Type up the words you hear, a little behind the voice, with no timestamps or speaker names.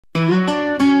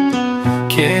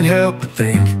Can't help but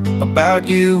think about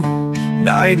you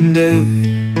night and day.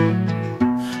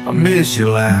 I miss your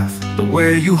laugh, the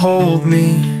way you hold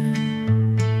me.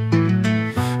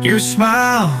 Your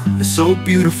smile is so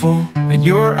beautiful, and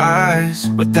your eyes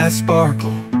with that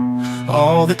sparkle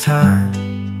all the time.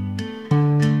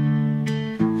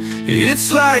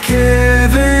 It's like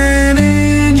heaven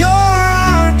in your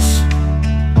arms.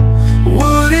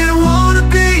 Wouldn't wanna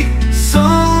be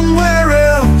somewhere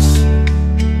else.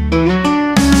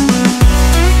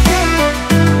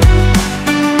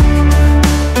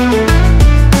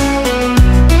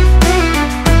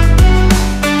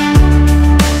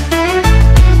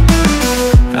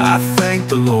 I thank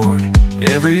the Lord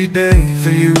every day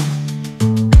for you.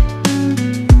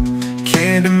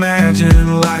 Can't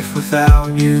imagine life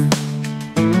without you.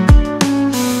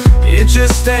 It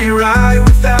just ain't right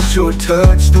without your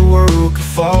touch. The world could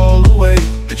fall away,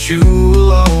 but you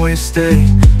will always stay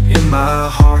in my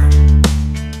heart.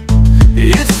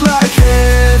 It's like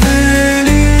heaven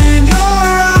in your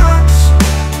arms.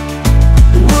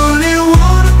 Wouldn't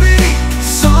wanna be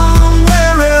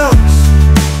somewhere else.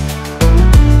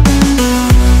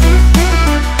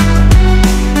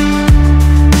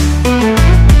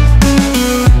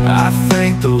 I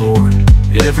thank the Lord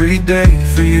every day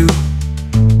for you.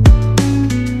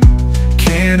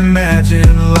 Can't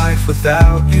imagine life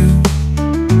without you.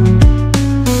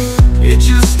 It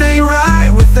just ain't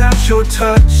right without your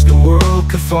touch. The world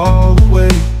could fall away,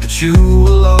 but you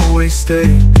will always stay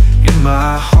in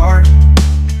my heart.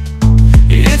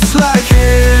 It's like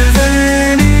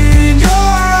heaven in your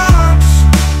arms.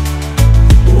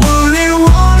 Wouldn't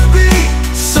wanna be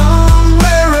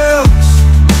somewhere else.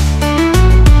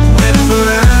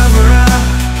 Whenever I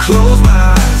close my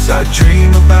eyes, I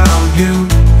dream about you.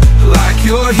 Like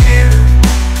you're here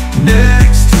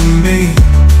next to me.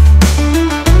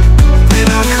 Then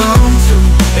I come to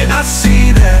and I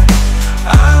see that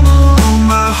I'm alone,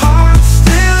 my heart's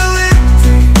still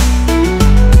empty.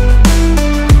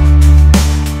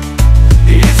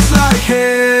 It's like